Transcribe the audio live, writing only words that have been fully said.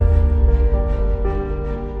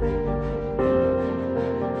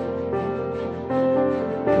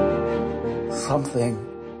something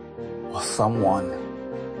or someone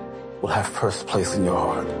will have first place in your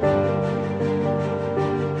heart.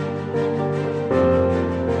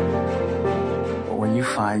 But when you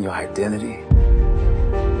find your identity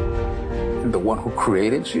in the one who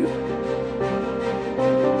created you,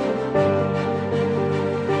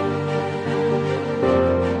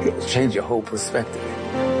 it'll change your whole perspective.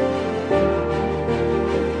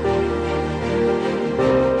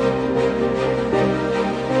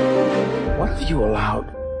 What have you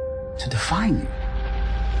allowed to define you?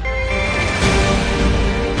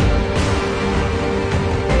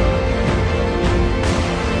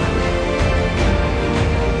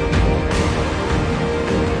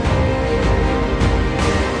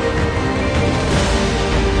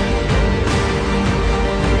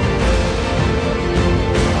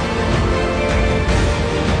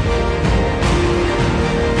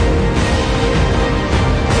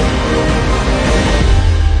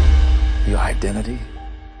 Your identity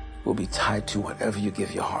will be tied to whatever you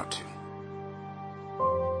give your heart to.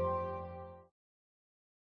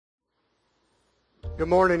 Good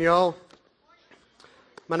morning, y'all.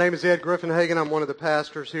 My name is Ed Griffinhagen. I'm one of the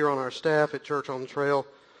pastors here on our staff at Church on the Trail.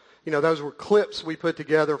 You know, those were clips we put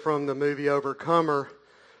together from the movie Overcomer,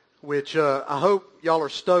 which I hope y'all are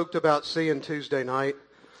stoked about seeing Tuesday night.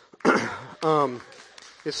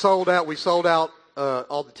 It's sold out. We sold out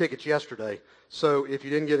all the tickets yesterday. So if you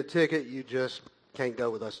didn't get a ticket, you just can't go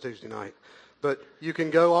with us Tuesday night. But you can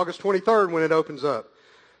go August 23rd when it opens up.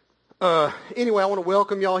 Anyway, I want to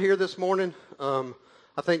welcome y'all here this morning.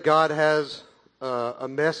 I think God has a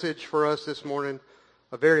message for us this morning,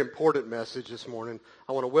 a very important message this morning.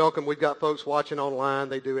 I want to welcome, we've got folks watching online.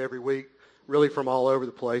 They do every week, really from all over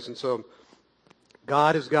the place. And so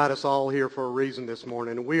God has got us all here for a reason this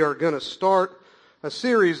morning. And we are going to start a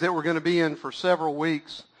series that we're going to be in for several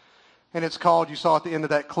weeks. And it's called, you saw at the end of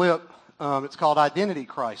that clip, it's called Identity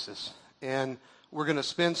Crisis. And we're going to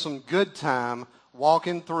spend some good time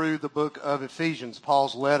walking through the book of Ephesians,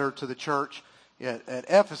 Paul's letter to the church at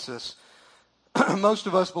Ephesus. Most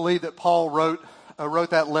of us believe that Paul wrote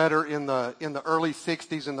that letter in the early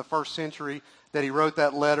 60s in the first century, that he wrote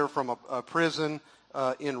that letter from a prison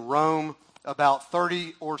in Rome about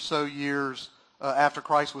 30 or so years after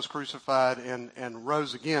Christ was crucified and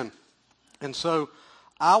rose again. And so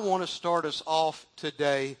I want to start us off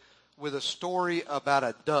today with a story about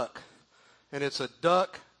a duck. And it's a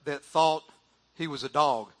duck that thought he was a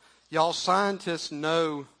dog. Y'all scientists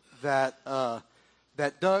know that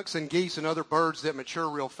that ducks and geese and other birds that mature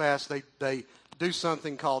real fast, they do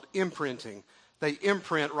something called imprinting. They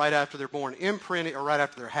imprint right after they're born. Imprinting, or right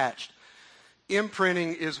after they're hatched.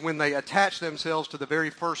 Imprinting is when they attach themselves to the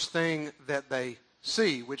very first thing that they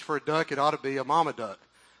see, which for a duck, it ought to be a mama duck.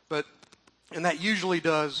 And that usually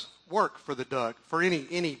does work for the duck, for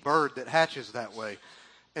any bird that hatches that way.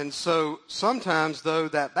 And so sometimes, though,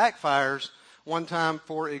 that backfires. One time,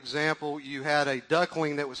 for example, you had a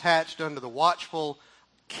duckling that was hatched under the watchful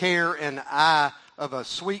care and eye of a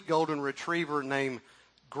sweet golden retriever named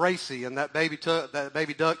Gracie. And that baby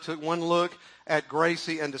duck took one look at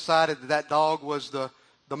Gracie and decided that dog was the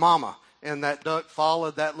mama. And that duck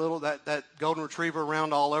followed that golden retriever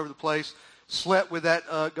around all over the place, slept with that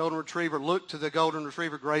golden retriever, looked to the golden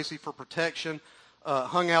retriever Gracie for protection,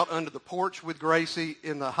 hung out under the porch with Gracie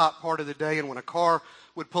in the hot part of the day, and when a car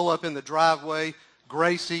would pull up in the driveway,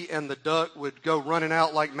 Gracie and the duck would go running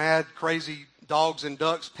out like mad, crazy dogs and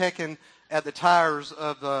ducks, pecking at the tires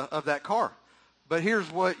of that car. But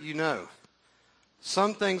here's what you know.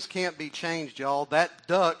 Some things can't be changed, y'all. That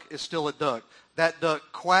duck is still a duck. That duck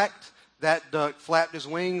quacked. That duck flapped his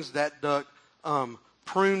wings. That duck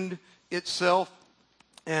pruned itself,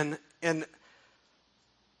 and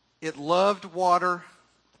it loved water,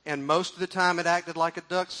 and most of the time it acted like a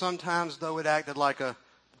duck. Sometimes, though, it acted like a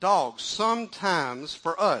dog. Sometimes,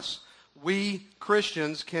 for us, we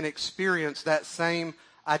Christians can experience that same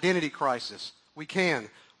identity crisis. We can.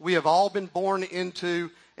 We have all been born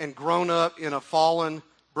into and grown up in a fallen,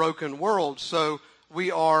 broken world, so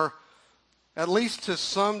we are, at least to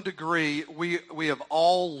some degree, we have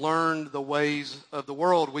all learned the ways of the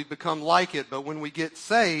world. We've become like it. But when we get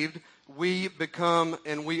saved, we become,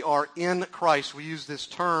 and we are in Christ. We use this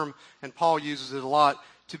term, and Paul uses it a lot,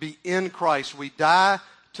 to be in Christ. We die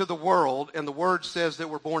to the world, and the Word says that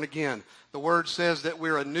we're born again. The Word says that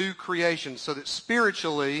we're a new creation, so that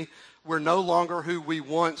spiritually, we're no longer who we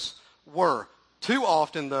once were. Too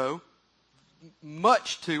often, though,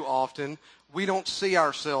 much too often, we don't see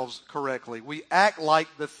ourselves correctly. We act like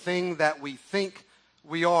the thing that we think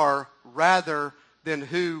we are rather than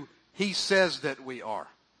who He says that we are.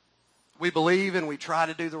 We believe and we try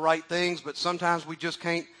to do the right things, but sometimes we just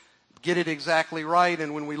can't get it exactly right,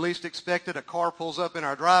 and when we least expect it, a car pulls up in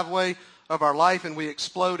our driveway of our life, and we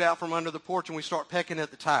explode out from under the porch, and we start pecking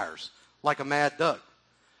at the tires like a mad duck.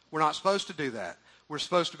 We're not supposed to do that. We're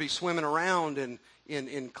supposed to be swimming around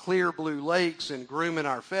in clear blue lakes and grooming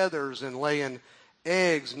our feathers and laying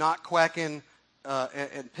eggs, not quacking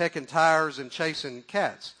and pecking tires and chasing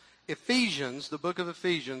cats. Ephesians, the book of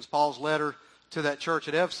Ephesians, Paul's letter to that church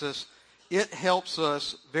at Ephesus, it helps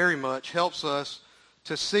us very much, helps us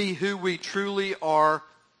to see who we truly are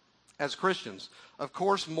as Christians. Of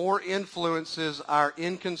course, more influences our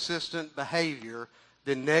inconsistent behavior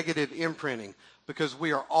than negative imprinting, because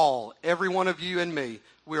we are all, every one of you and me,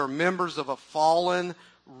 we are members of a fallen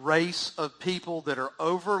race of people that are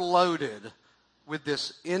overloaded with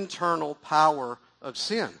this internal power of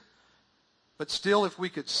sin. But still, if we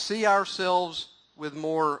could see ourselves with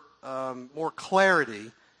more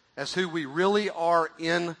clarity as who we really are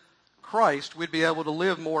in Christ, we'd be able to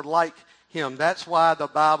live more like Him. That's why the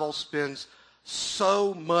Bible spends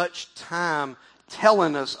so much time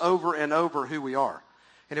telling us over and over who we are.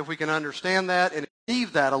 And if we can understand that and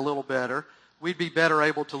achieve that a little better, we'd be better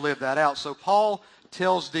able to live that out. So Paul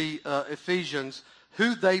tells the Ephesians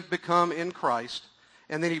who they've become in Christ,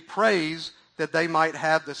 and then he prays that they might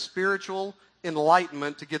have the spiritual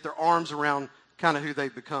enlightenment to get their arms around kind of who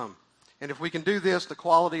they've become. And if we can do this, the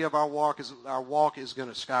quality of our walk is going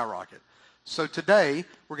to skyrocket. So today,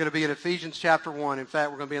 we're going to be in Ephesians chapter 1. In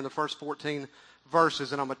fact, we're going to be in the first 14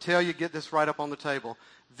 verses. And I'm going to tell you, get this right up on the table.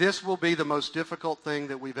 This will be the most difficult thing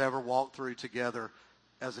that we've ever walked through together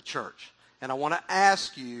as a church. And I want to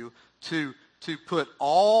ask you to put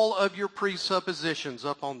all of your presuppositions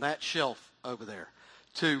up on that shelf over there.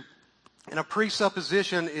 And a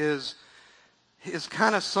presupposition is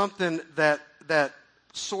kind of something that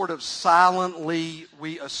sort of silently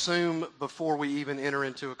we assume before we even enter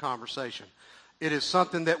into a conversation. It is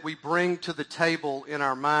something that we bring to the table in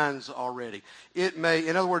our minds already. In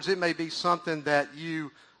other words, it may be something that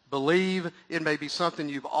you believe. It may be something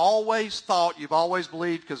you've always thought, you've always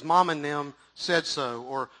believed because Mom and them said so,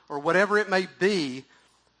 or whatever it may be.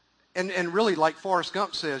 And really, like Forrest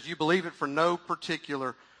Gump says, you believe it for no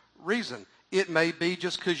particular reason. It may be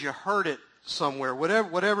just because you heard it somewhere,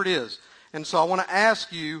 whatever it is. And so I want to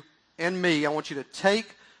ask you and me, I want you to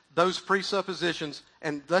take those presuppositions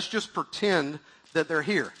and let's just pretend that they're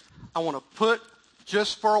here. I want to put,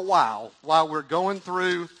 just for a while we're going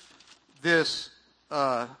through this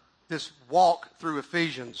walk through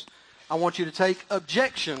Ephesians, I want you to take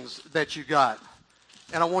objections that you got,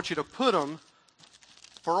 and I want you to put them,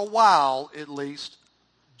 for a while at least,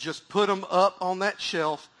 just put them up on that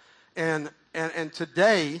shelf. And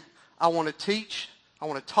today I want to teach, I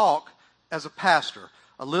want to talk as a pastor,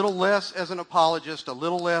 a little less as an apologist, a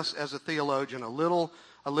little less as a theologian, a little,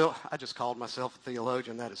 I just called myself a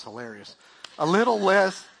theologian, that is hilarious. A little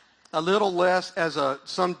less as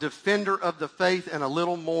some defender of the faith, and a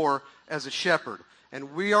little more as a shepherd.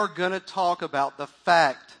 And we are going to talk about the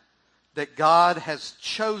fact that God has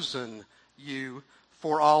chosen you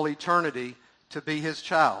for all eternity to be His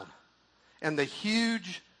child. And the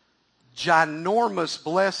huge, ginormous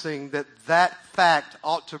blessing that fact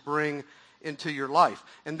ought to bring into your life.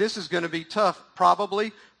 And this is going to be tough,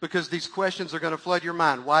 probably, because these questions are going to flood your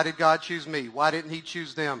mind. Why did God choose me? Why didn't He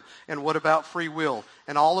choose them? And what about free will?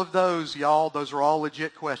 And all of those, y'all, those are all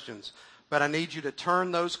legit questions. But I need you to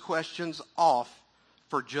turn those questions off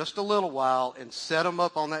for just a little while and set them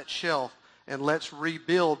up on that shelf, and let's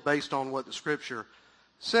rebuild based on what the Scripture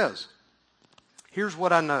says. Here's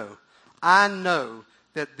what I know. I know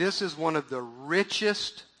that this is one of the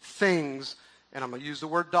richest things, and I'm going to use the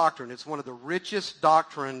word doctrine. It's one of the richest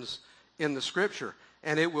doctrines in the Scripture.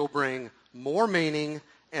 And it will bring more meaning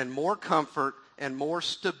and more comfort and more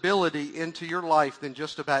stability into your life than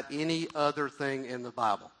just about any other thing in the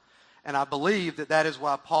Bible. And I believe that is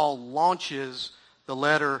why Paul launches the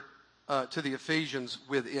letter to the Ephesians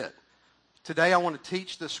with it. Today I want to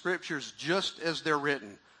teach the Scriptures just as they're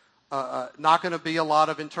written. Not going to be a lot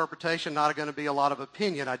of interpretation, not going to be a lot of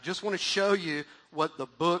opinion. I just want to show you what the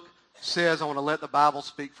book says. I want to let the Bible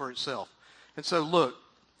speak for itself. And so look,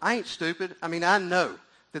 I ain't stupid. I mean, I know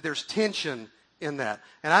that there's tension in that.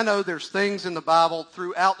 And I know there's things in the Bible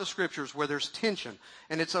throughout the Scriptures where there's tension.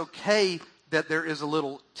 And it's okay that there is a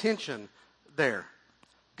little tension there.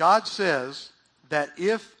 God says that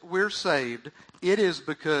if we're saved, it is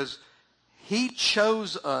because He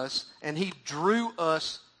chose us and He drew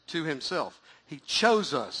us to Himself. He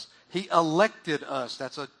chose us. He elected us.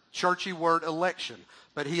 That's a churchy word, election.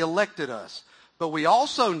 But He elected us. But we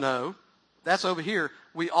also know That's over here.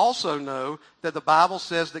 We also know that the Bible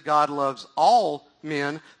says that God loves all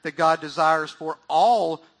men, that God desires for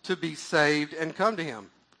all to be saved and come to him.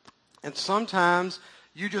 And sometimes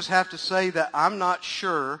you just have to say that I'm not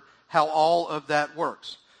sure how all of that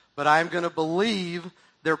works. But I'm going to believe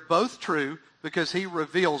they're both true because he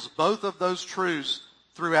reveals both of those truths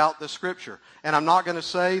throughout the Scripture. And I'm not going to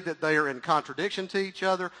say that they are in contradiction to each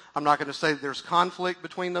other. I'm not going to say that there's conflict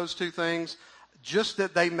between those two things. Just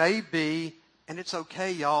that they may be, and it's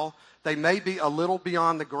okay, y'all, they may be a little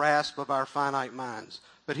beyond the grasp of our finite minds.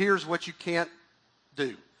 But here's what you can't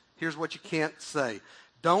do. Here's what you can't say.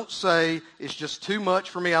 Don't say, it's just too much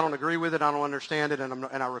for me, I don't agree with it, I don't understand it, and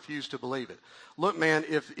I refuse to believe it. Look, man,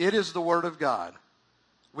 if it is the Word of God,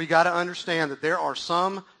 we got to understand that there are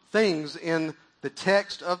some things in the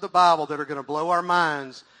text of the Bible that are going to blow our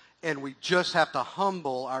minds, and we just have to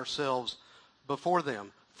humble ourselves before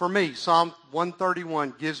them. For me, Psalm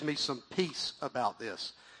 131 gives me some peace about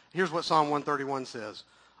this. Here's what Psalm 131 says.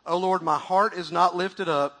 O Lord, my heart is not lifted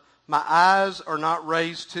up, my eyes are not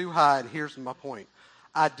raised too high, and here's my point.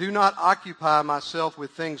 I do not occupy myself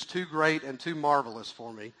with things too great and too marvelous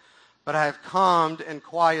for me, but I have calmed and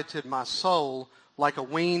quieted my soul like a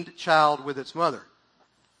weaned child with its mother.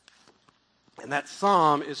 And that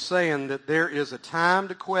psalm is saying that there is a time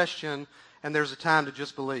to question and there's a time to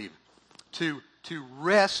just believe. To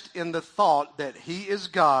rest in the thought that he is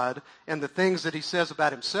God and the things that he says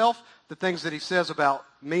about himself, the things that he says about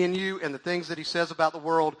me and you, and the things that he says about the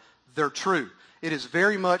world, they're true. It is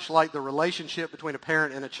very much like the relationship between a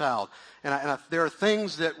parent and a child. And there are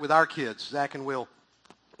things that with our kids, Zach and Will,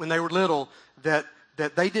 when they were little, that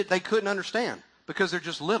they couldn't understand because they're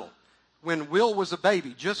just little. When Will was a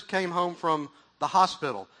baby, just came home from the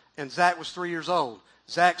hospital, and Zach was 3 years old,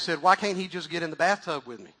 Zach said, why can't he just get in the bathtub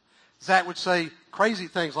with me? Zach would say crazy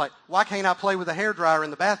things like, why can't I play with a hairdryer in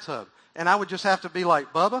the bathtub? And I would just have to be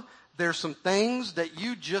like, Bubba, there's some things that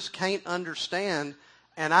you just can't understand,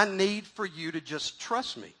 and I need for you to just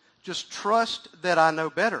trust me. Just trust that I know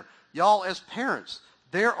better. Y'all, as parents,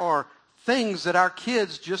 there are things that our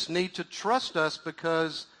kids just need to trust us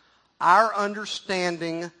because our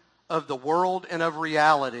understanding of the world and of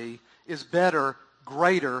reality is better,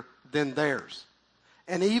 greater than theirs.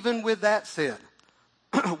 And even with that said,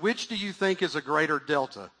 which do you think is a greater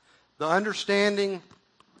delta? The understanding,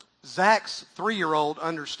 Zach's 3-year-old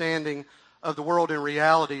understanding of the world and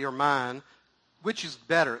reality or mine, which is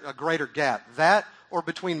better, a greater gap? That or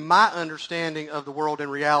between my understanding of the world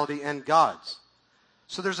and reality and God's?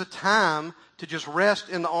 So there's a time to just rest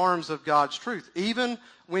in the arms of God's truth, even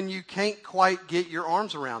when you can't quite get your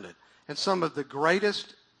arms around it. And some of the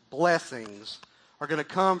greatest blessings are going to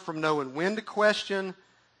come from knowing when to question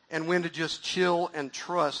and when to just chill and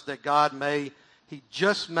trust that he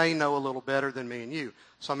just may know a little better than me and you.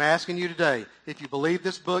 So I'm asking you today, if you believe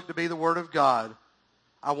this book to be the Word of God,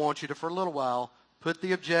 I want you to, for a little while, put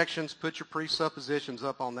the objections, put your presuppositions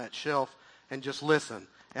up on that shelf, and just listen.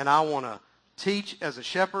 And I want to teach as a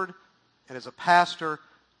shepherd and as a pastor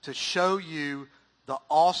to show you the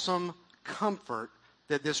awesome comfort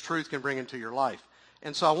that this truth can bring into your life.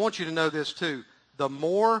 And so I want you to know this too. The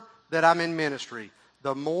more that I'm in ministry,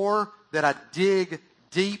 the more that I dig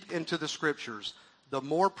deep into the Scriptures, the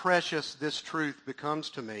more precious this truth becomes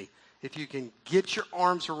to me. If you can get your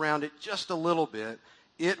arms around it just a little bit,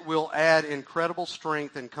 it will add incredible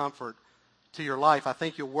strength and comfort to your life. I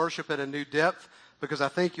think you'll worship at a new depth because I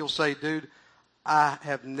think you'll say, dude, I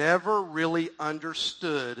have never really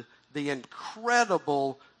understood the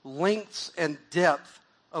incredible lengths and depth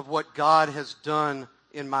of what God has done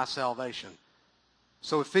in my salvation.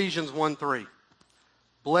 So Ephesians 1:3.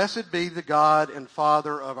 Blessed be the God and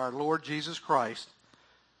Father of our Lord Jesus Christ,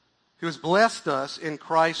 who has blessed us in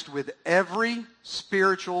Christ with every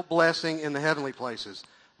spiritual blessing in the heavenly places.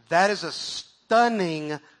 That is a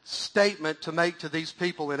stunning statement to make to these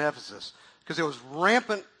people in Ephesus, because there was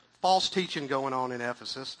rampant false teaching going on in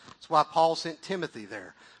Ephesus. That's why Paul sent Timothy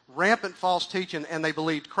there. Rampant false teaching, and they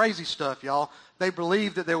believed crazy stuff, y'all. They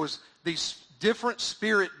believed that there was these different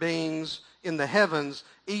spirit beings in the heavens,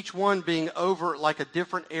 each one being over like a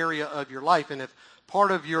different area of your life. And if part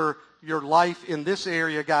of your life in this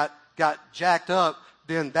area got jacked up,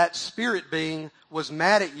 then that spirit being was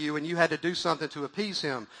mad at you and you had to do something to appease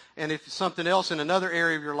him. And if something else in another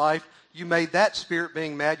area of your life, you made that spirit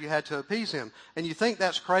being mad, you had to appease him. And you think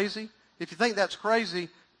that's crazy? If you think that's crazy,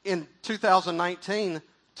 in 2019,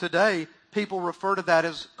 today, people refer to that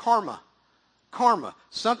as karma. Karma.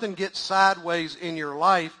 Something gets sideways in your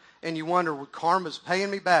life and you wonder, well, karma's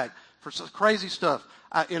paying me back for some crazy stuff.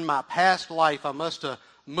 In my past life, I must have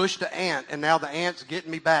mushed an ant, and now the ant's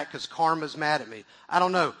getting me back because karma's mad at me. I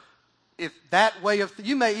don't know. if that way of,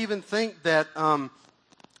 you may even think that,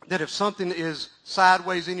 that if something is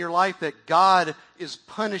sideways in your life, that God is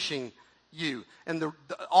punishing you. And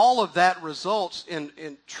all of that results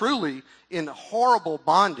in truly in horrible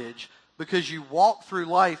bondage, because you walk through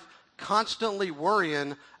life constantly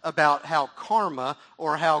worrying about how karma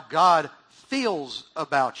or how God feels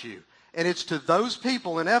about you. And it's to those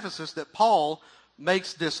people in Ephesus that Paul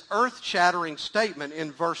makes this earth-shattering statement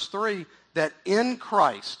in verse 3 that in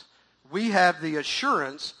Christ we have the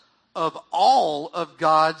assurance of all of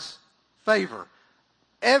God's favor.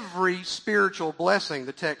 Every spiritual blessing,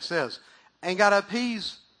 the text says, ain't got to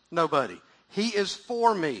appease nobody. He is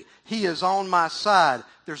for me. He is on my side.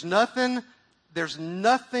 There's nothing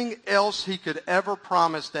else he could ever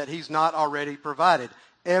promise that he's not already provided.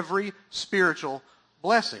 Every spiritual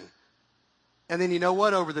blessing. And then you know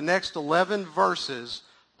what? Over the next 11 verses,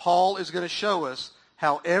 Paul is going to show us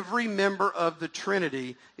how every member of the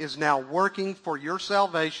Trinity is now working for your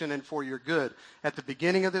salvation and for your good. At the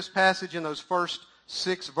beginning of this passage, in those first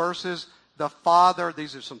 6 verses, the Father,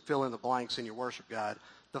 these are some fill in the blanks in your worship guide,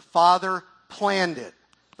 the Father planned it.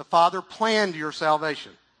 The Father planned your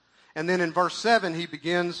salvation. And then in verse 7, he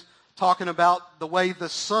begins talking about the way the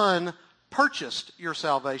Son purchased your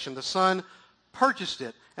salvation. The Son purchased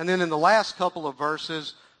it. And then in the last couple of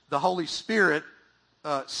verses, the Holy Spirit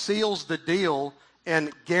seals the deal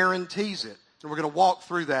and guarantees it. And we're going to walk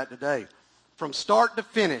through that today. From start to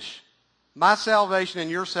finish, my salvation and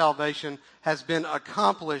your salvation has been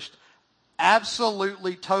accomplished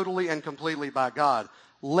absolutely, totally, and completely by God.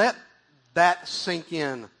 Let that sink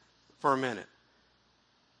in for a minute.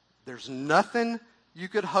 There's nothing you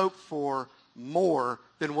could hope for more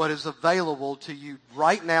than what is available to you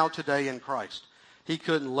right now today in Christ. He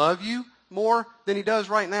couldn't love you more than he does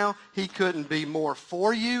right now. He couldn't be more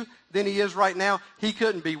for you than he is right now. He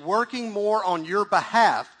couldn't be working more on your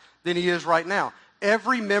behalf than he is right now.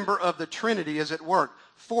 Every member of the Trinity is at work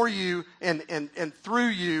for you and through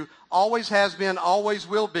you, always has been, always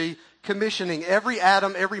will be, commissioning every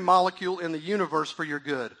atom, every molecule in the universe for your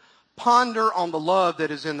good. Ponder on the love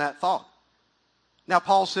that is in that thought. Now,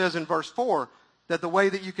 Paul says in verse 4 that the way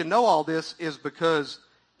that you can know all this is because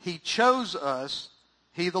he chose us,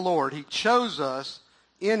 he the Lord, he chose us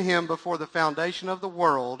in him before the foundation of the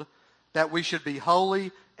world, that we should be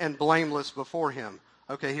holy and blameless before him.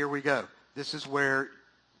 Okay, here we go. This is where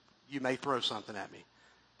you may throw something at me.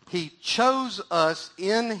 He chose us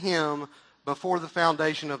in him before the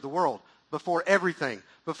foundation of the world, before everything,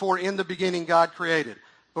 before in the beginning God created.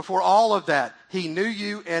 Before all of that, he knew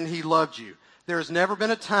you and he loved you. There has never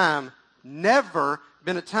been a time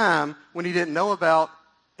when he didn't know about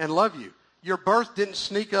and love you. Your birth didn't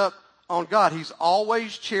sneak up on God. He's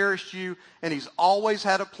always cherished you, and he's always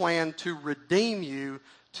had a plan to redeem you,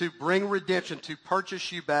 to bring redemption, to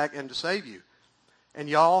purchase you back, and to save you. And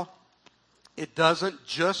y'all, it doesn't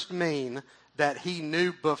just mean that he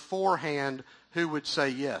knew beforehand who would say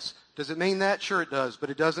yes. Does it mean that? Sure it does, but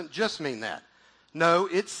it doesn't just mean that. No,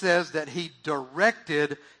 it says that he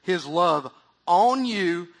directed his love on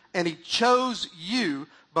you, and he chose you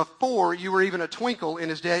before you were even a twinkle in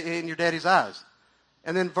your daddy's eyes.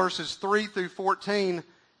 And then verses 3 through 14,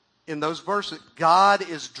 in those verses, God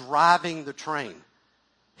is driving the train.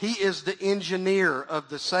 He is the engineer of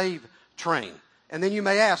the save train. And then you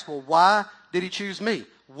may ask, well, why did he choose me?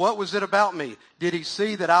 What was it about me? Did he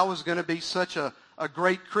see that I was going to be such a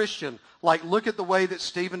great Christian? Like, look at the way that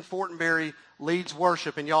Stephen Fortenberry leads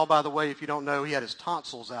worship. And y'all, by the way, if you don't know, he had his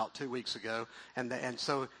tonsils out 2 weeks ago. And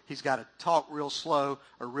so he's got to talk real slow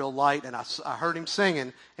or real light. And I heard him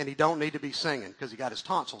singing, and he don't need to be singing because he got his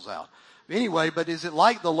tonsils out. Anyway, but is it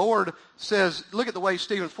like the Lord says, look at the way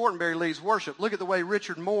Stephen Fortenberry leads worship. Look at the way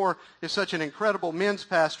Richard Moore is such an incredible men's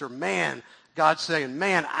pastor. Man, God's saying,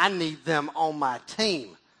 man, I need them on my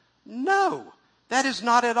team. No, that is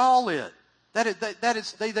not at all it.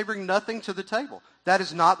 They bring nothing to the table. That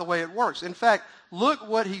is not the way it works. In fact, look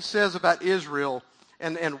what he says about Israel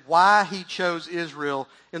and why he chose Israel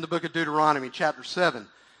in the book of Deuteronomy, chapter 7.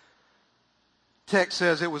 Text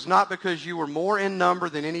says, it was not because you were more in number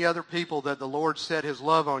than any other people that the Lord set his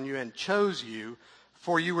love on you and chose you,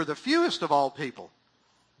 for you were the fewest of all people.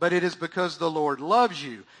 But it is because the Lord loves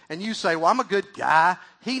you. And you say, well, I'm a good guy.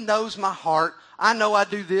 He knows my heart. I know I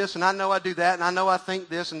do this, and I know I do that, and I know I think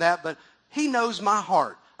this and that, but he knows my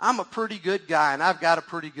heart. I'm a pretty good guy, and I've got a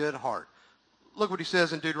pretty good heart. Look what he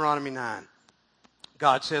says in Deuteronomy 9.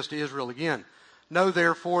 God says to Israel again, know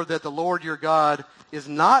therefore that the Lord your God is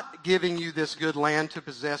not giving you this good land to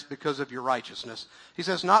possess because of your righteousness. He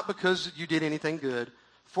says, not because you did anything good,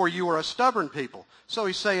 for you are a stubborn people. So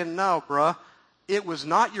he's saying, no, bruh, it was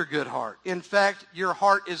not your good heart. In fact, your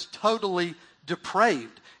heart is totally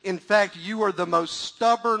depraved. In fact, you are the most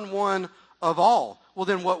stubborn one of all. Well,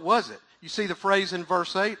 then what was it? You see the phrase in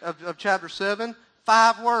verse 8 of chapter 7?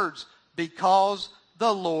 5 words. Because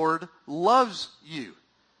the Lord loves you.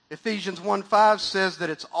 Ephesians 1:5 says that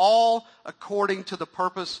it's all according to the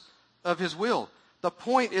purpose of his will. The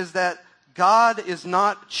point is that God is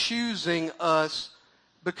not choosing us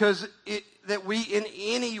because that we in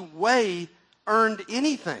any way earned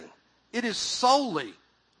anything. It is solely,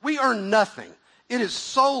 we earn nothing. It is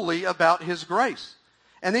solely about his grace.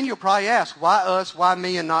 And then you'll probably ask, why us, why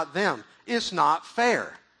me, and not them? It's not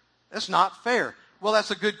fair. It's not fair. Well,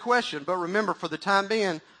 that's a good question, but remember, for the time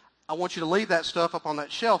being, I want you to leave that stuff up on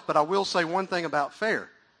that shelf, but I will say one thing about fair.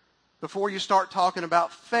 Before you start talking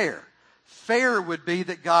about fair, fair would be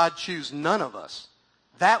that God choose none of us.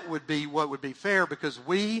 That would be what would be fair, because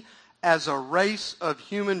we, as a race of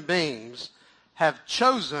human beings, have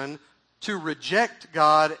chosen to reject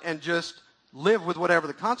God and just live with whatever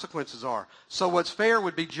the consequences are. So what's fair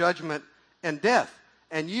would be judgment and death.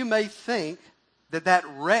 And you may think that that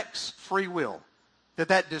wrecks free will,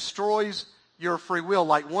 that destroys your free will.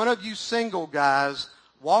 Like one of you single guys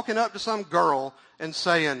walking up to some girl and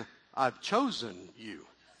saying, I've chosen you.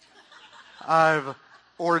 I've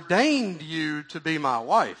ordained you to be my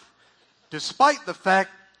wife, despite the fact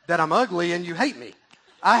that I'm ugly and you hate me.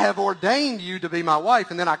 I have ordained you to be my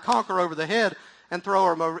wife, and then I conk her over the head and throw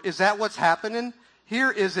her over. Is that what's happening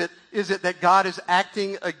here? Is it that God is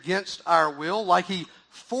acting against our will, like he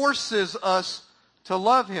forces us to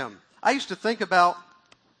love him? I used to think about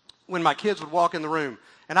when my kids would walk in the room,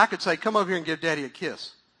 and I could say, come over here and give Daddy a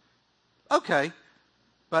kiss. Okay,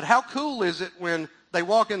 but how cool is it when they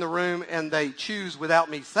walk in the room and they choose, without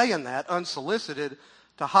me saying that, unsolicited,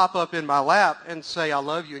 to hop up in my lap and say, I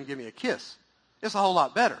love you, and give me a kiss? It's a whole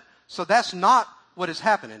lot better. So that's not what is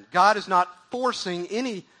happening. God is not forcing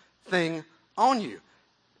anything on you.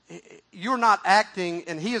 You're not acting,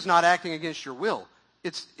 and he is not acting against your will.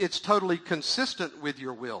 It's totally consistent with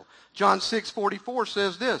your will. John 6:44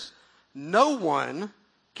 says this, no one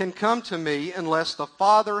can come to me unless the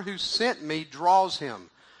Father who sent me draws him.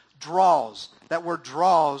 Draws. That word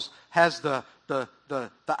draws has the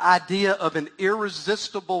idea of an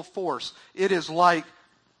irresistible force. It's like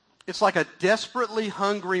a desperately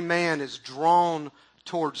hungry man is drawn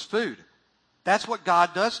towards food. That's what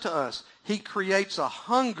God does to us. He creates a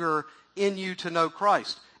hunger in you to know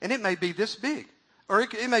Christ. And it may be this big. Or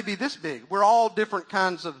it may be this big. We're all different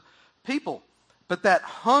kinds of people. But that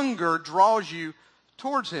hunger draws you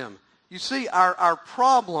towards him. You see, our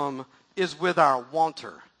problem is with our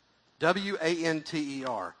wanter.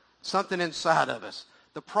 W-A-N-T-E-R. Something inside of us.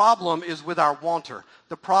 The problem is with our wanter.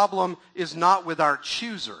 The problem is not with our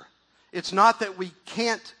chooser. It's not that we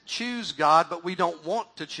can't choose God, but we don't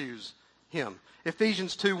want to choose him.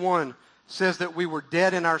 Ephesians 2:1 says that we were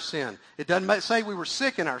dead in our sin. It doesn't say we were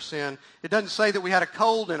sick in our sin. It doesn't say that we had a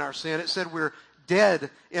cold in our sin. It said we're dead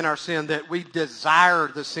in our sin, that we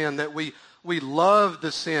desired the sin, that we loved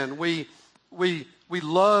the sin. We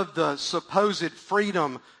love the supposed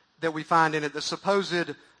freedom that we find in it, the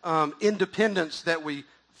supposed independence that we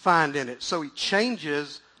find in it. So he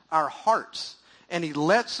changes our hearts, and he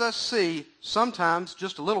lets us see, sometimes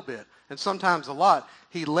just a little bit, and sometimes a lot,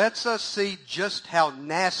 he lets us see just how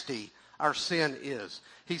nasty our sin is.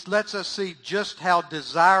 He lets us see just how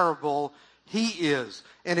desirable he is.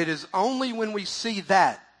 And it is only when we see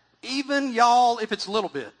that, even y'all, if it's a little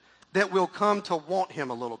bit, that we'll come to want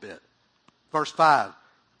him a little bit. Verse 5,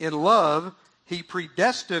 in love, he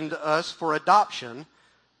predestined us for adoption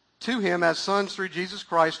to him as sons through Jesus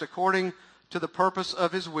Christ, according to the purpose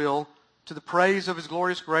of his will, to the praise of his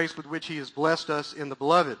glorious grace with which he has blessed us in the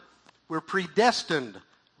beloved. We're predestined,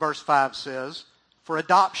 verse 5 says, for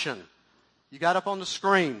adoption. You got up on the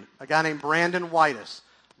screen a guy named Brandon Whitus.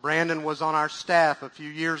 Brandon was on our staff a few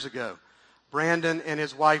years ago. Brandon and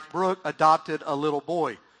his wife Brooke adopted a little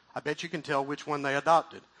boy. I bet you can tell which one they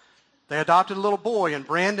adopted. They adopted a little boy, and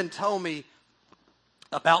Brandon told me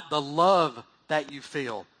about the love that you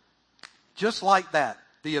feel. Just like that,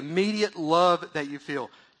 the immediate love that you feel.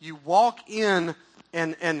 You walk in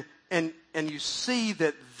and you see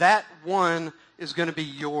that one is going to be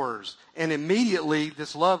yours. And immediately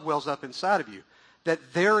this love wells up inside of you. That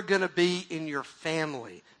they're going to be in your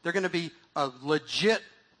family. They're going to be a legit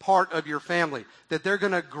part of your family. That they're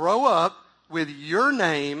going to grow up with your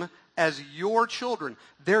name as your children.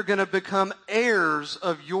 They're going to become heirs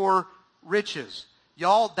of your riches.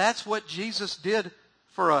 Y'all, that's what Jesus did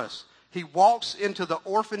for us. He walks into the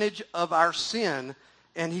orphanage of our sin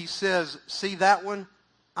and he says, see that one?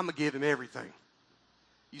 I'm going to give him everything.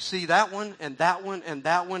 You see that one and that one and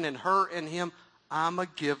that one and her and him. I'm going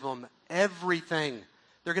to give them everything.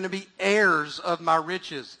 They're going to be heirs of my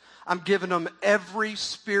riches. I'm giving them every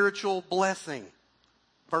spiritual blessing.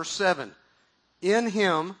 Verse 7. In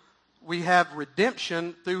him we have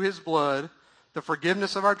redemption through his blood, the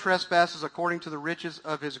forgiveness of our trespasses according to the riches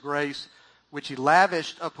of his grace, which he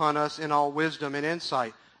lavished upon us in all wisdom and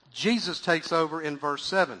insight. Jesus takes over in verse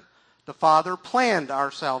 7. The Father planned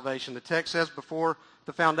our salvation. The text says before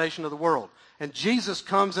the foundation of the world. And Jesus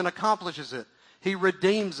comes and accomplishes it. He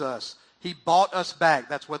redeems us. He bought us back.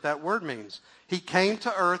 That's what that word means. He came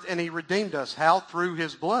to earth and he redeemed us. How? Through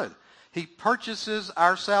his blood. He purchases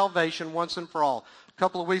our salvation once and for all. A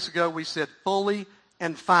couple of weeks ago we said fully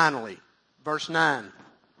and finally. Verse 9.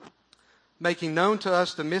 Making known to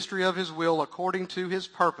us the mystery of his will according to his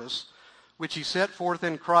purpose, which he set forth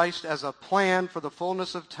in Christ as a plan for the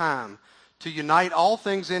fullness of time, to unite all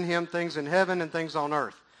things in him, things in heaven and things on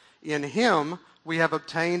earth. In him we have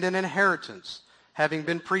obtained an inheritance, having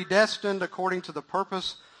been predestined according to the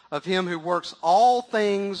purpose of him who works all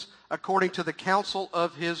things according to the counsel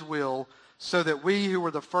of his will, so that we who were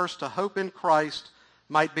the first to hope in Christ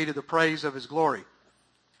might be to the praise of his glory.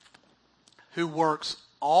 Who works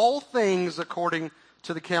all things according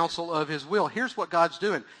to the counsel of his will. Here's what God's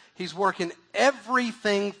doing. He's working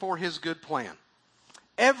everything for his good plan.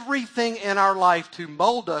 Everything in our life to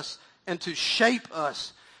mold us and to shape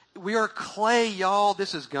us. We are clay, y'all.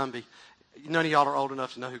 This is Gumby. None of y'all are old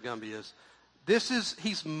enough to know who Gumby is.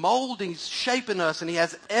 He's molding, he's shaping us, and he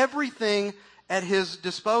has everything at his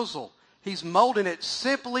disposal. He's molding it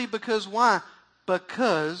simply because why?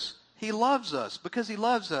 Because he loves us. Because he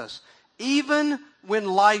loves us. Even when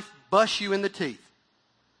life busts you in the teeth,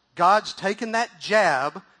 God's taken that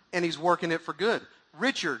jab and he's working it for good.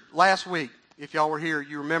 Richard, last week, if y'all were here,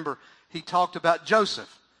 you remember, he talked about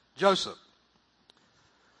Joseph. Joseph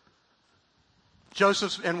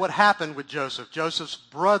and what happened with Joseph. Joseph's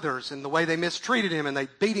brothers and the way they mistreated him and they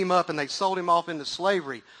beat him up and they sold him off into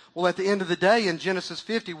slavery. Well, at the end of the day, in Genesis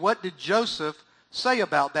 50, what did Joseph say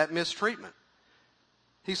about that mistreatment?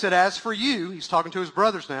 He said, as for you, he's talking to his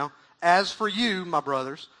brothers now, as for you, my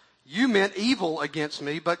brothers, you meant evil against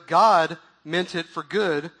me, but God meant it for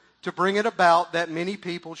good to bring it about that many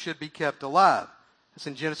people should be kept alive. That's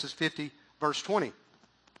in Genesis 50, verse 20.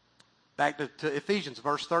 Back to Ephesians,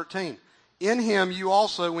 verse 13. In him you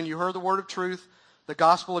also, when you heard the word of truth, the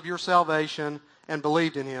gospel of your salvation, and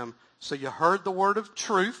believed in him. So you heard the word of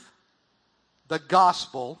truth, the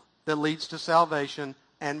gospel that leads to salvation,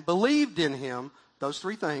 and believed in him, those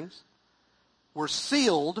three things, were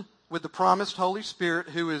sealed with the promised Holy Spirit,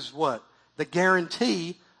 who is what? The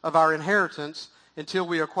guarantee of our inheritance until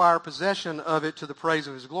we acquire possession of it to the praise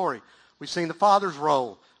of his glory. We've seen the Father's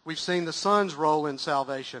role. We've seen the Son's role in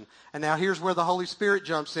salvation. And now here's where the Holy Spirit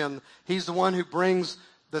jumps in. He's the one who brings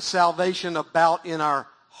the salvation about in our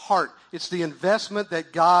heart. It's the investment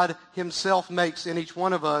that God himself makes in each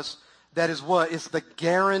one of us that is what? It's the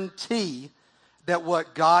guarantee that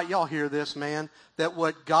what God, y'all hear this, man, that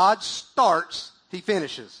what God starts, he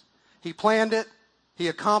finishes. He planned it, he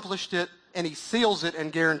accomplished it, and he seals it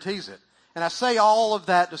and guarantees it. And I say all of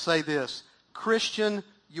that to say this. Christian,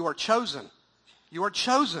 you are chosen. You are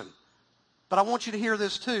chosen. But I want you to hear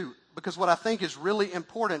this too, because what I think is really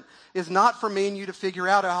important is not for me and you to figure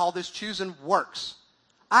out how all this choosing works.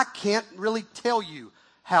 I can't really tell you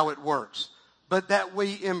how it works, but that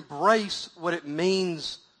we embrace what it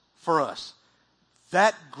means for us.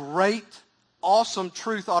 That great, awesome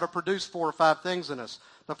truth ought to produce 4 or 5 things in us.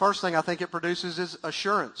 The first thing I think it produces is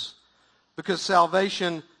assurance, because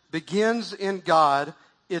salvation begins in God.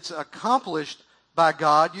 It's accomplished by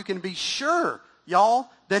God. You can be sure, y'all,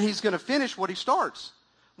 that he's going to finish what he starts.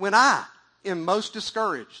 When I am most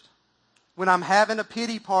discouraged, when I'm having a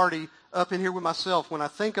pity party up in here with myself, when I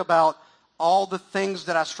think about all the things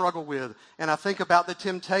that I struggle with, and I think about the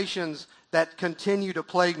temptations that continue to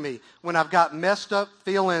plague me, when I've got messed up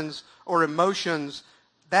feelings or emotions,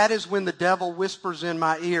 that is when the devil whispers in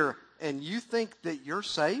my ear, and you think that you're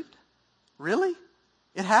saved? Really?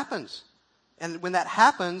 It happens. And when that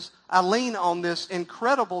happens, I lean on this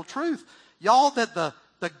incredible truth. Y'all, that the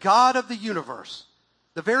God of the universe,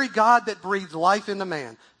 the very God that breathed life into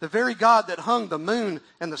man, the very God that hung the moon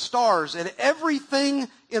and the stars and everything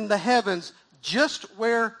in the heavens just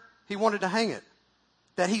where he wanted to hang it,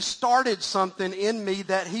 that he started something in me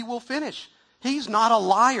that he will finish. He's not a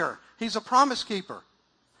liar. He's a promise keeper.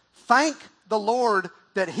 Thank the Lord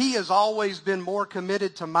that he has always been more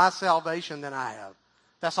committed to my salvation than I have.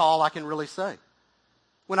 That's all I can really say.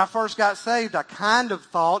 When I first got saved, I kind of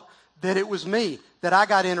thought that it was me, that I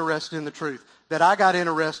got interested in the truth, that I got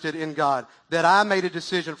interested in God, that I made a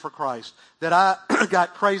decision for Christ, that I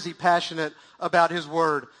got crazy passionate about His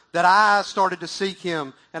Word, that I started to seek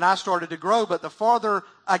Him and I started to grow. But the farther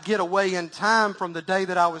I get away in time from the day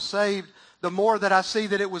that I was saved, the more that I see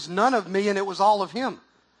that it was none of me and it was all of Him.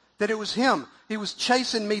 That it was Him. He was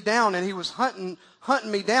chasing me down and He was hunting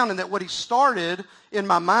me down, and that what He started in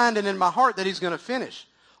my mind and in my heart that He's going to finish.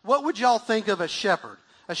 What would y'all think of a shepherd?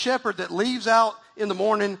 A shepherd that leaves out in the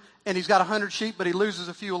morning and he's got 100 sheep, but he loses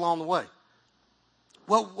a few along the way.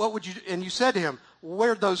 What would you, and you said to him,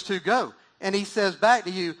 where'd those two go? And he says back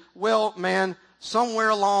to you, well, man, somewhere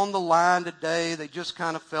along the line today, they just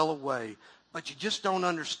kind of fell away. But you just don't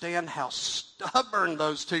understand how stubborn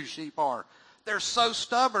those two sheep are. They're so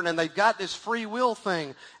stubborn, and they've got this free will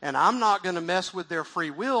thing, and I'm not going to mess with their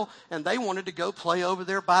free will, and they wanted to go play over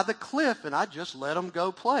there by the cliff, and I just let them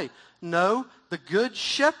go play. No, the good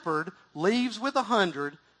shepherd leaves with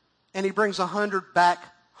 100, and he brings 100 back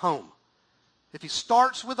home. If he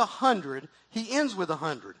starts with 100, he ends with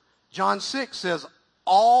 100. John 6 says,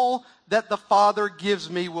 all that the Father gives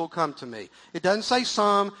me will come to me. It doesn't say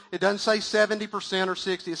some. It doesn't say 70% or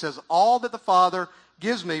 60%. It says all that the Father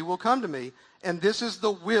gives me will come to me. And this is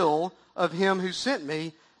the will of Him who sent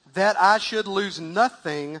me, that I should lose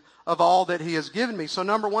nothing of all that He has given me. So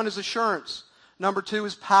number one is assurance. Number two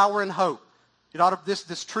is power and hope.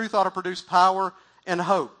 This truth ought to produce power and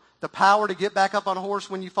hope. The power to get back up on a horse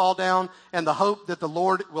when you fall down, and the hope that the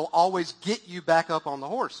Lord will always get you back up on the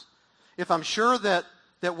horse. If I'm sure that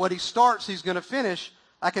what He starts, He's going to finish,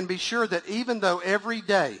 I can be sure that even though every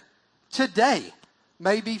day, today,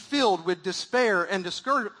 may be filled with despair and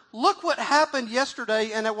discouragement. Look what happened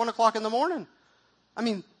yesterday and at 1 o'clock in the morning.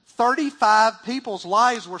 35 people's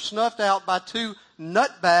lives were snuffed out by 2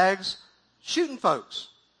 nutbags shooting folks.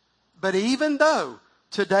 But even though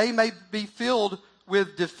today may be filled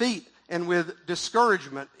with defeat and with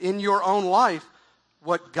discouragement in your own life,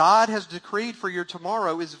 what God has decreed for your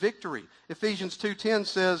tomorrow is victory. Ephesians 2:10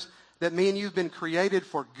 says that me and you have been created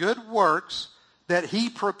for good works that He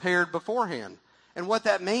prepared beforehand. And what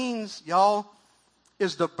that means, y'all,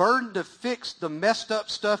 is the burden to fix the messed up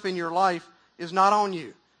stuff in your life is not on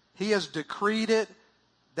you. He has decreed it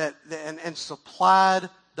and supplied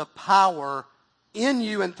the power in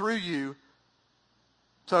you and through you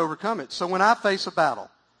to overcome it. So when I face a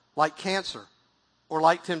battle like cancer or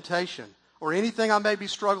like temptation or anything I may be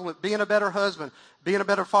struggling with, being a better husband, being a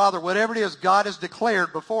better father, whatever it is, God has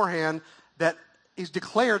declared beforehand that He's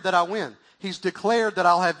declared that I win. He's declared that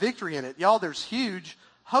I'll have victory in it. Y'all, there's huge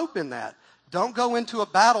hope in that. Don't go into a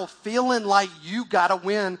battle feeling like you got to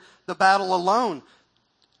win the battle alone.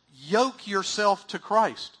 Yoke yourself to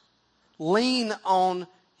Christ. Lean on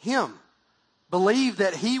Him. Believe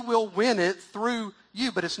that He will win it through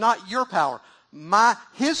you, but it's not your power.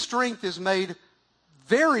 His strength is made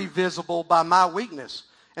very visible by my weakness.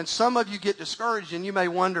 And some of you get discouraged and you may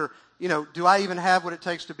wonder, do I even have what it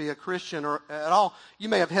takes to be a Christian or at all? You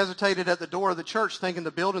may have hesitated at the door of the church thinking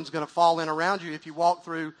the building's going to fall in around you if you walk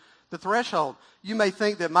through the threshold. You may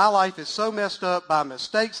think that my life is so messed up by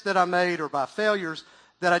mistakes that I made or by failures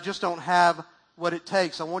that I just don't have what it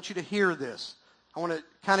takes. I want you to hear this. I want to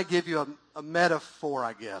kind of give you a metaphor,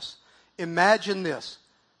 I guess. Imagine this,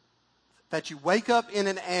 that you wake up in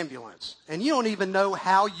an ambulance and you don't even know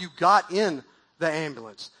how you got in the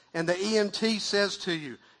ambulance. And the EMT says to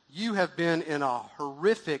you, you have been in a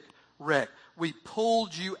horrific wreck. We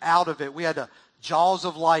pulled you out of it. We had the jaws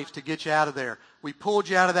of life to get you out of there. We pulled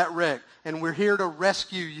you out of that wreck, and we're here to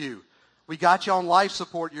rescue you. We got you on life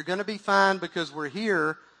support. You're going to be fine because we're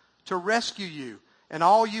here to rescue you. And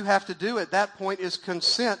all you have to do at that point is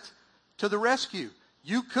consent to the rescue.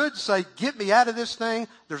 You could say, get me out of this thing.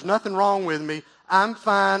 There's nothing wrong with me. I'm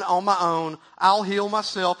fine on my own. I'll heal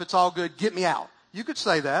myself. It's all good. Get me out. You could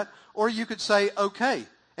say that. Or you could say, okay,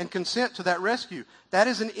 and consent to that rescue. That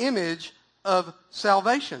is an image of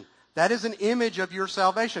salvation. That is an image of your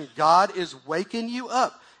salvation. God is waking you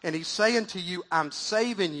up, and He's saying to you, I'm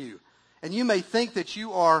saving you. And you may think that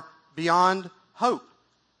you are beyond hope,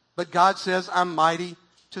 but God says, I'm mighty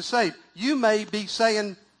to save. You may be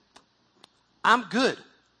saying, I'm good.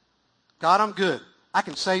 God, I'm good. I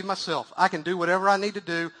can save myself. I can do whatever I need to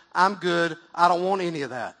do. I'm good. I don't want any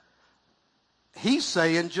of that. He's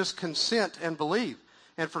saying just consent and believe.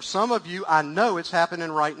 And for some of you, I know it's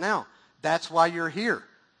happening right now. That's why you're here.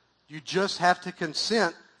 You just have to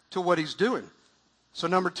consent to what He's doing. So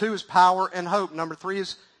number 2 is power and hope. Number 3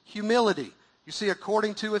 is humility. You see,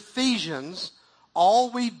 according to Ephesians,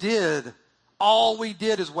 all we did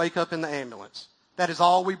is wake up in the ambulance. That is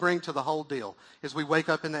all we bring to the whole deal, is we wake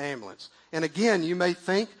up in the ambulance. And again, you may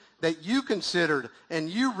think that you considered and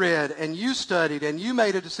you read and you studied and you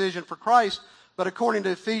made a decision for Christ. But according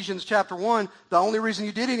to Ephesians chapter 1, the only reason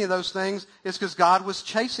you did any of those things is because God was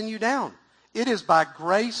chasing you down. It is by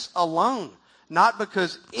grace alone, not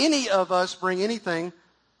because any of us bring anything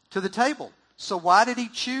to the table. So why did he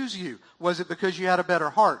choose you? Was it because you had a better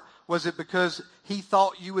heart? Was it because he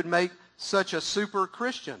thought you would make such a super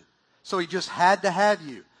Christian? So he just had to have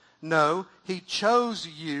you? No, he chose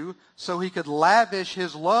you so he could lavish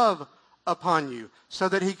his love upon you, so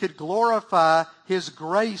that he could glorify his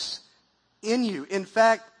grace in you. In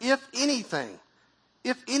fact, if anything,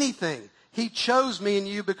 he chose me and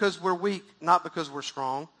you because we're weak, not because we're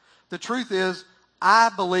strong. The truth is,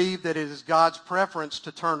 I believe that it is God's preference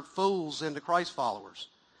to turn fools into Christ followers.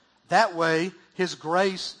 That way, his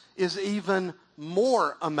grace is even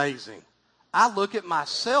more amazing. I look at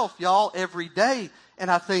myself, y'all, every day, and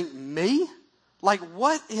I think, me? Like,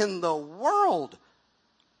 what in the world?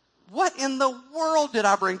 What in the world did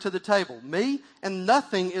I bring to the table? Me? And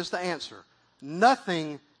nothing is the answer.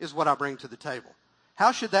 Nothing is what I bring to the table.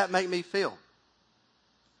 How should that make me feel?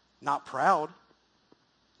 Not proud.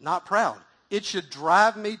 Not proud. It should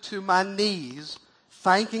drive me to my knees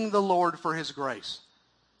thanking the Lord for his grace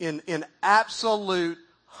in absolute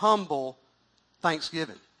humble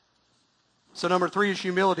thanksgiving. So number 3 is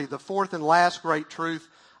humility. The fourth and last great truth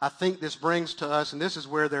I think this brings to us, and this is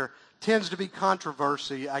where there tends to be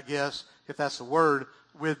controversy, I guess, if that's the word,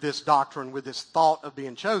 with this doctrine, with this thought of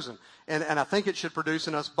being chosen. And I think it should produce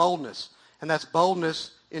in us boldness. And that's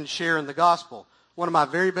boldness in sharing the gospel. One of my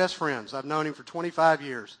very best friends, I've known him for 25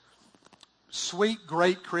 years. Sweet,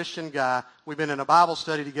 great Christian guy. We've been in a Bible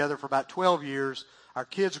study together for about 12 years. Our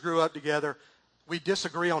kids grew up together. We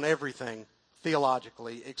disagree on everything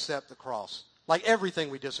theologically except the cross. Like everything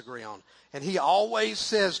we disagree on. And he always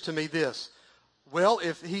says to me this, well,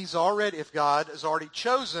 if God has already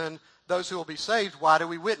chosen those who will be saved, why do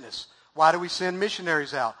we witness? Why do we send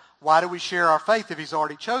missionaries out? Why do we share our faith if he's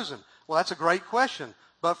already chosen? Well, that's a great question.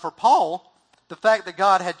 But for Paul, the fact that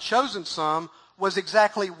God had chosen some was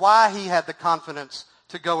exactly why he had the confidence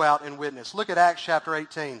to go out and witness. Look at Acts chapter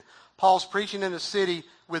 18. Paul's preaching in a city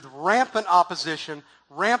with rampant opposition,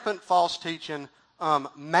 rampant false teaching,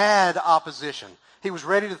 mad opposition. He was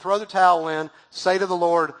ready to throw the towel in, say to the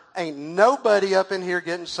Lord, ain't nobody up in here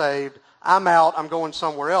getting saved. I'm out. I'm going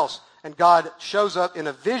somewhere else. And God shows up in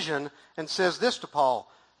a vision and says this to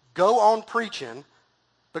Paul, go on preaching,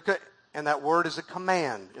 and that word is a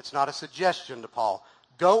command. It's not a suggestion to Paul.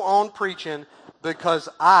 Go on preaching because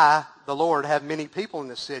I, the Lord, have many people in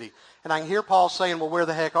this city. And I can hear Paul saying, well, where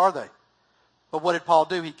the heck are they? But what did Paul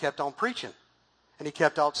do? He kept on preaching. And he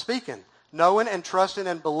kept on speaking, knowing and trusting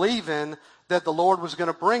and believing that the Lord was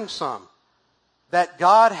going to bring some. That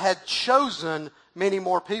God had chosen many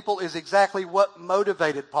more people is exactly what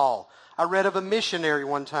motivated Paul. I read of a missionary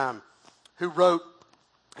one time who wrote,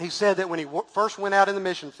 he said that when he first went out in the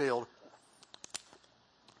mission field,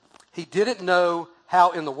 he didn't know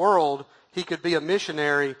how in the world he could be a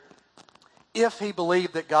missionary if he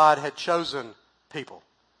believed that God had chosen people.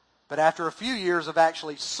 But after a few years of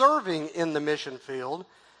actually serving in the mission field,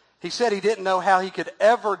 he said he didn't know how he could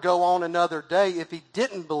ever go on another day if he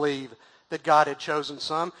didn't believe that God had chosen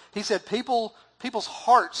some. He said people's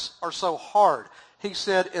hearts are so hard. He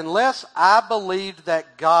said, unless I believed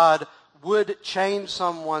that God would change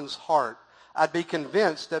someone's heart, I'd be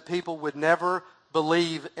convinced that people would never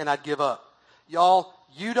believe and I'd give up. Y'all,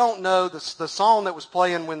 you don't know the song that was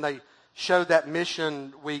playing when they showed that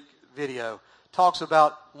Mission Week video. Talks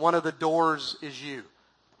about one of the doors is you.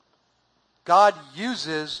 God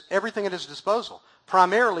uses everything at his disposal.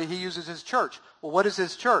 Primarily, he uses his church. Well, what is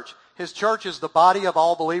his church? His church is the body of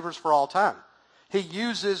all believers for all time. He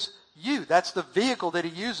uses you. That's the vehicle that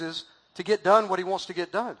he uses to get done what he wants to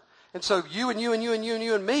get done. And so you and you and you and you and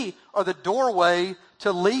you and me are the doorway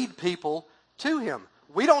to lead people to him.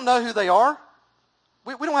 We don't know who they are.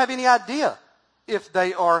 We don't have any idea if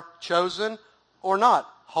they are chosen or not.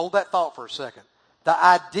 Hold that thought for a second. The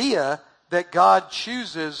idea that God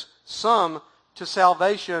chooses some to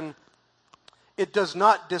salvation, it does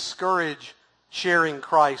not discourage sharing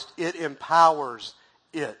Christ. It empowers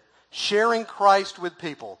it. Sharing Christ with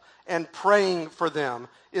people and praying for them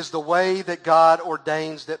is the way that God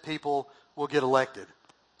ordains that people will get elected.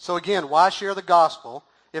 So again, why share the gospel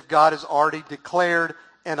if God has already declared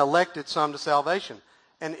and elected some to salvation?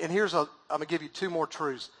 And here's I'm going to give you 2 more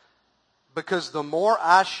truths. Because the more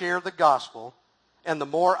I share the gospel and the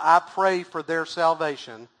more I pray for their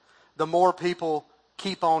salvation, the more people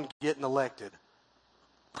keep on getting elected.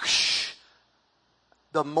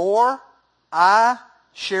 The more I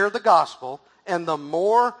share the gospel and the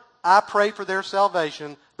more I pray for their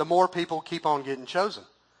salvation, the more people keep on getting chosen.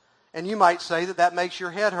 And you might say that that makes your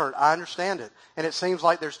head hurt. I understand it. And it seems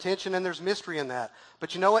like there's tension and there's mystery in that.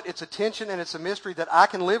 But you know what? It's a tension and it's a mystery that I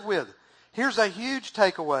can live with. Here's a huge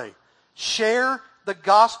takeaway. Share the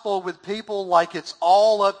gospel with people like it's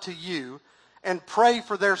all up to you, and pray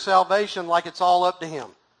for their salvation like it's all up to Him.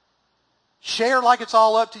 Share like it's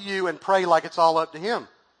all up to you and pray like it's all up to Him.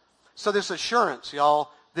 So this assurance, y'all,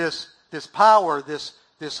 this power,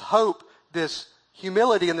 this hope, this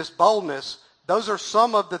humility and this boldness, those are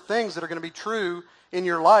some of the things that are going to be true in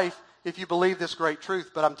your life if you believe this great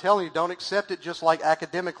truth. But I'm telling you, don't accept it just like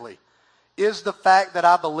academically. Is the fact that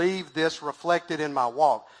I believe this reflected in my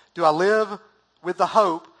walk? Do I live with the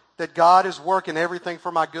hope that God is working everything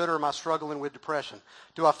for my good, or am I struggling with depression?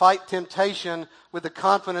 Do I fight temptation with the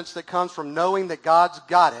confidence that comes from knowing that God's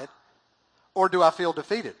got it, or do I feel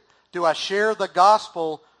defeated? Do I share the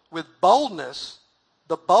gospel with boldness,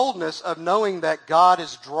 the boldness of knowing that God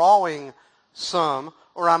is drawing some,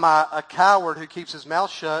 or am I a coward who keeps his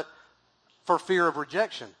mouth shut for fear of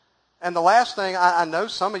rejection? And the last thing, I know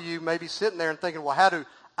some of you may be sitting there and thinking, well, how do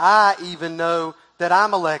I even know that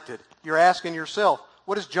I'm elected? You're asking yourself,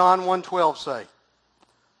 what does John 1:12 say?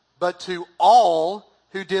 But to all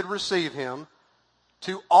who did receive Him,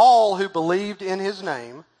 to all who believed in His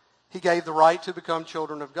name, He gave the right to become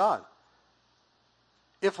children of God.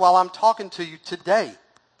 If while I'm talking to you today,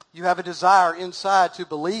 you have a desire inside to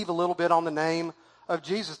believe a little bit on the name of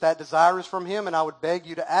Jesus, that desire is from Him, and I would beg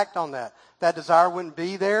you to act on that. That desire wouldn't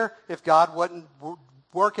be there if God wasn't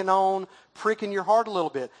working on pricking your heart a little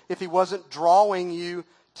bit, if He wasn't drawing you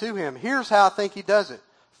to Him. Here's how I think He does it.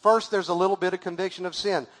 First, there's a little bit of conviction of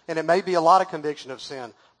sin, and it may be a lot of conviction of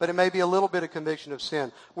sin, but it may be a little bit of conviction of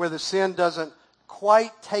sin, where the sin doesn't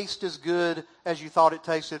quite taste as good as you thought it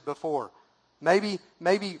tasted before. Maybe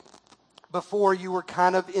before you were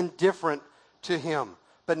kind of indifferent to Him,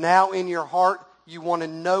 but now in your heart you want to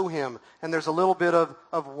know Him, and there's a little bit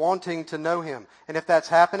of wanting to know Him. And if that's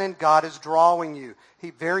happening, God is drawing you.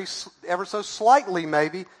 He ever so slightly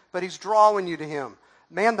maybe, but He's drawing you to Him.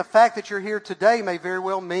 Man, the fact that you're here today may very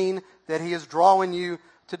well mean that He is drawing you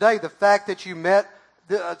today. The fact that you met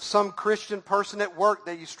some Christian person at work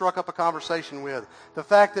that you struck up a conversation with. The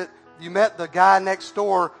fact that you met the guy next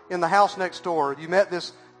door in the house next door. You met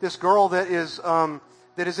this girl that is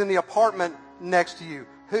in the apartment next to you.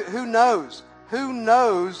 Who knows? Who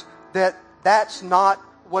knows that that's not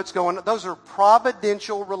what's going on? Those are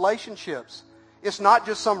providential relationships. It's not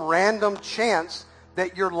just some random chance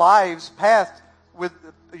that your lives path with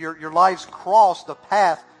your lives crossed, the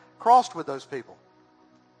path crossed with those people.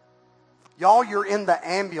 Y'all, you're in the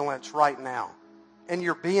ambulance right now, and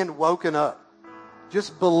you're being woken up.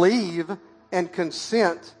 Just believe and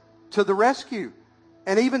consent to the rescue.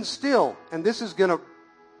 And even still, and this is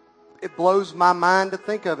it blows my mind to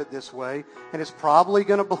think of it this way, and it's probably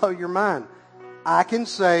going to blow your mind. I can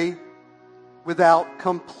say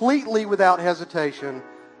completely without hesitation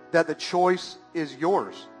that the choice is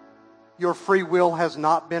yours. Your free will has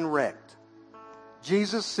not been wrecked.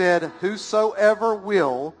 Jesus said, whosoever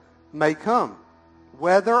will may come.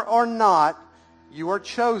 Whether or not you are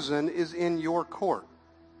chosen is in your court.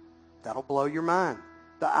 That'll blow your mind.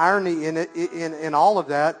 The irony in all of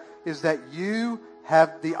that is that you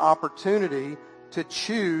have the opportunity to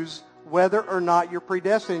choose whether or not you're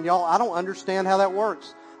predestined. And y'all, I don't understand how that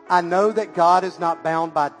works. I know that God is not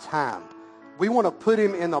bound by time. We want to put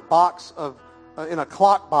Him in a box in a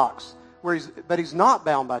clock box, but He's not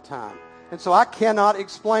bound by time. And so I cannot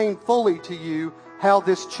explain fully to you how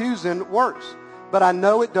this choosing works. But I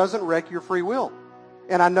know it doesn't wreck your free will.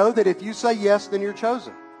 And I know that if you say yes, then you're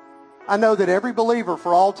chosen. I know that every believer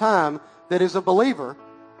for all time that is a believer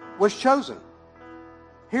was chosen.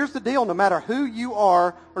 Here's the deal. No matter who you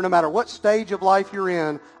are or no matter what stage of life you're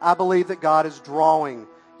in, I believe that God is drawing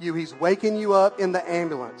you. He's waking you up in the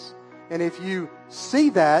ambulance. And if you see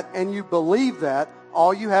that and you believe that,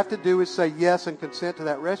 all you have to do is say yes and consent to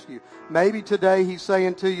that rescue. Maybe today He's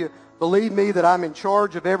saying to you, believe me that I'm in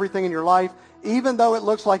charge of everything in your life, even though it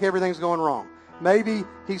looks like everything's going wrong. Maybe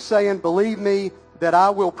He's saying, believe me that I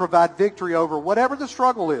will provide victory over whatever the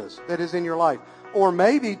struggle is that is in your life. Or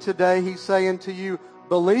maybe today He's saying to you,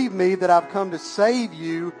 believe me that I've come to save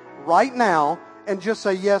you right now, and just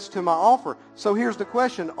say yes to my offer. So here's the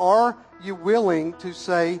question. Are you willing to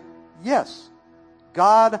say yes?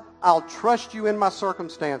 God, I'll trust you in my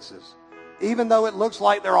circumstances, even though it looks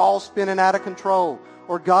like they're all spinning out of control.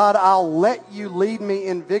 Or God, I'll let you lead me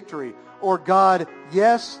in victory. Or God,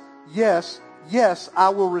 yes, yes, yes, I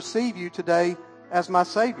will receive you today as my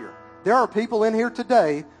Savior. There are people in here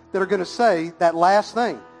today that are going to say that last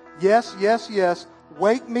thing. Yes, yes, yes,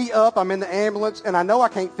 wake me up. I'm in the ambulance, and I know I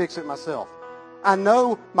can't fix it myself. I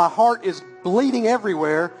know my heart is bleeding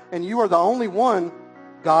everywhere, and you are the only one,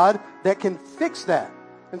 God, that can fix that.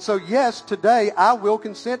 And so, yes, today I will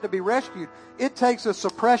consent to be rescued. It takes a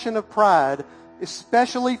suppression of pride,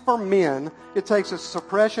 especially for men. It takes a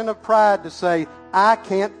suppression of pride to say, I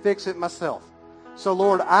can't fix it myself. So,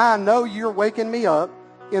 Lord, I know you're waking me up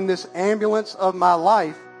in this ambulance of my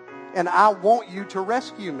life, and I want you to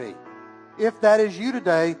rescue me. If that is you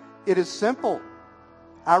today, it is simple.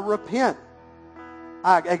 I repent.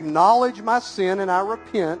 I acknowledge my sin, and I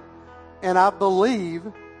repent, and I believe.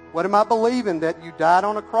 What am I believing? That you died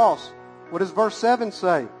on a cross. What does verse 7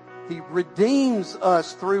 say? He redeems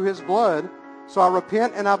us through his blood. So I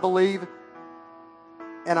repent and I believe,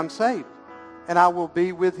 and I'm saved. And I will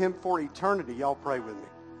be with him for eternity. Y'all pray with me.